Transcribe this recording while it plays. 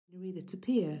temporary that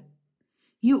appear.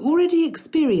 You already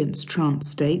experience trance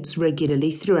states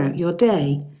regularly throughout your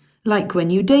day, like when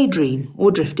you daydream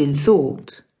or drift in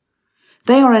thought.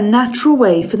 They are a natural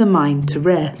way for the mind to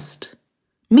rest.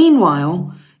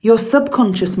 Meanwhile, your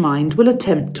subconscious mind will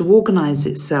attempt to organize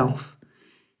itself,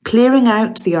 clearing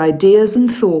out the ideas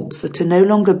and thoughts that are no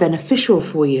longer beneficial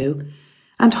for you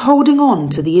and holding on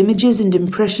to the images and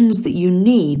impressions that you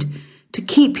need to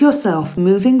keep yourself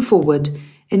moving forward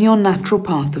in your natural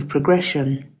path of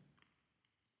progression.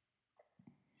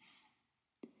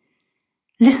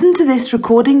 Listen to this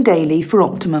recording daily for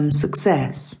optimum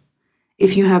success.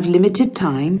 If you have limited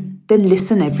time, then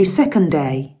listen every second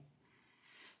day.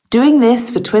 Doing this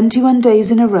for 21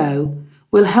 days in a row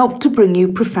will help to bring you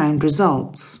profound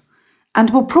results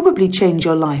and will probably change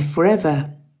your life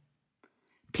forever.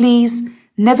 Please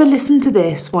never listen to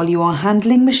this while you are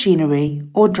handling machinery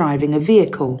or driving a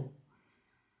vehicle.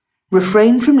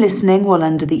 Refrain from listening while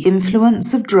under the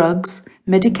influence of drugs,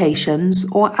 medications,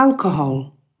 or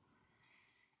alcohol.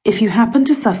 If you happen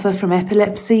to suffer from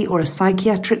epilepsy or a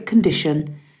psychiatric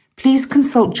condition, please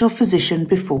consult your physician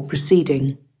before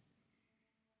proceeding.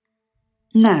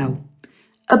 Now,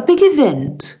 a big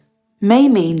event may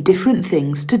mean different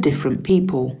things to different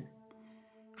people.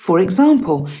 For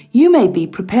example, you may be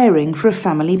preparing for a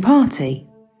family party,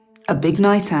 a big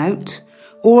night out,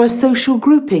 or a social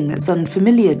grouping that's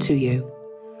unfamiliar to you.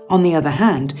 On the other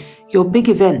hand, your big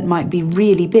event might be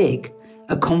really big,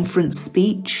 a conference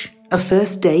speech, a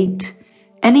first date,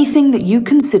 anything that you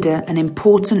consider an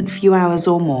important few hours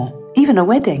or more, even a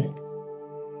wedding.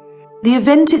 The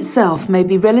event itself may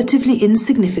be relatively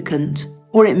insignificant,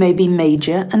 or it may be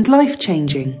major and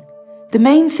life-changing. The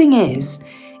main thing is,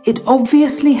 it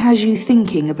obviously has you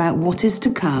thinking about what is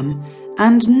to come,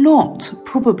 and not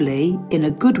probably in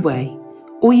a good way,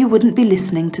 or you wouldn't be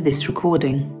listening to this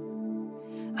recording.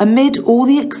 Amid all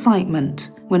the excitement,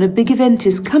 when a big event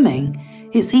is coming,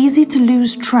 it's easy to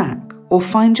lose track or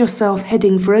find yourself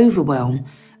heading for overwhelm,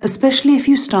 especially if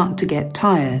you start to get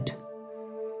tired.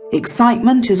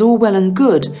 Excitement is all well and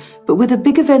good, but with a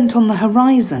big event on the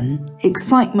horizon,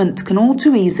 excitement can all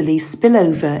too easily spill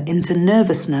over into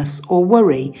nervousness or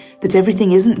worry that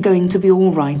everything isn't going to be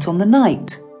all right on the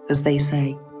night, as they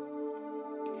say.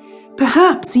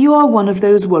 Perhaps you are one of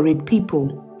those worried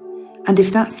people, and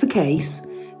if that's the case,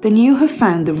 then you have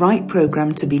found the right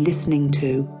program to be listening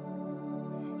to.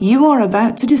 You are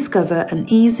about to discover an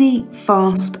easy,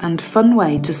 fast, and fun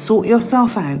way to sort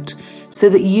yourself out so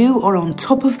that you are on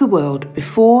top of the world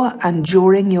before and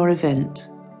during your event.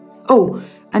 Oh,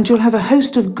 and you'll have a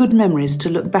host of good memories to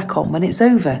look back on when it's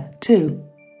over, too.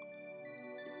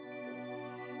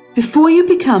 Before you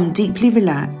become deeply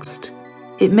relaxed,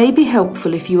 it may be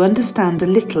helpful if you understand a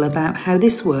little about how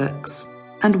this works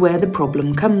and where the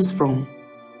problem comes from.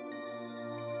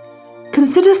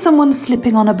 Consider someone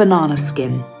slipping on a banana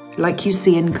skin, like you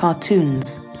see in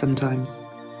cartoons sometimes.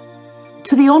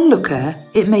 To the onlooker,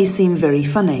 it may seem very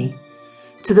funny.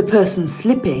 To the person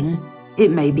slipping,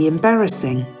 it may be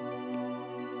embarrassing.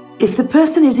 If the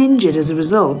person is injured as a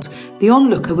result, the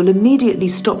onlooker will immediately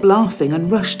stop laughing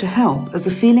and rush to help as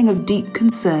a feeling of deep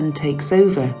concern takes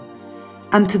over.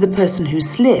 And to the person who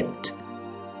slipped,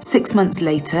 6 months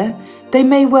later, they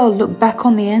may well look back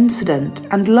on the incident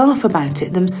and laugh about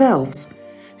it themselves,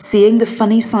 seeing the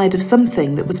funny side of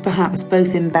something that was perhaps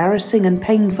both embarrassing and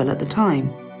painful at the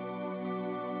time.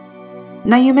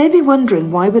 Now you may be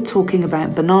wondering why we're talking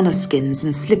about banana skins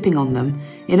and slipping on them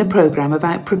in a program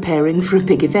about preparing for a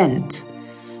big event.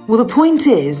 Well, the point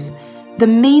is, the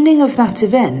meaning of that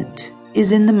event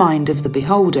is in the mind of the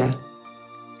beholder.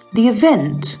 The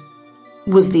event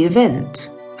was the event.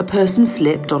 A person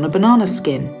slipped on a banana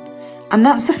skin, and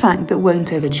that's a fact that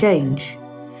won't ever change.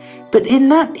 But in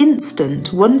that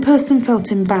instant, one person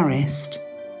felt embarrassed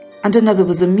and another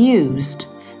was amused.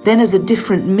 Then as a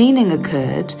different meaning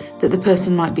occurred that the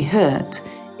person might be hurt,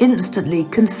 instantly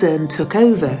concern took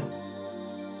over.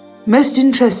 Most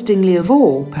interestingly of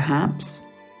all, perhaps,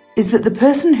 is that the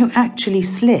person who actually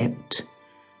slipped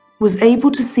was able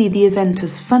to see the event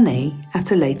as funny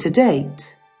at a later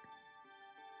date.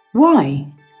 Why,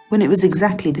 when it was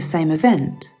exactly the same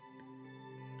event?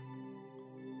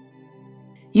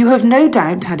 You have no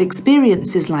doubt had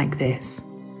experiences like this,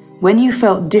 when you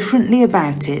felt differently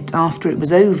about it after it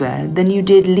was over than you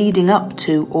did leading up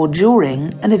to or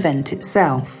during an event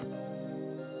itself.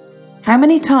 How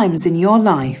many times in your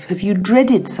life have you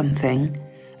dreaded something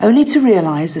only to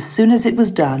realize as soon as it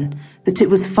was done that it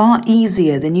was far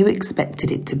easier than you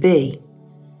expected it to be?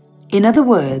 In other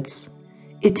words,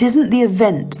 it isn't the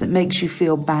event that makes you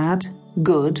feel bad,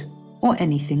 good, or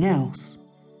anything else.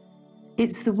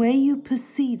 It's the way you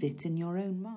perceive it in your own mind.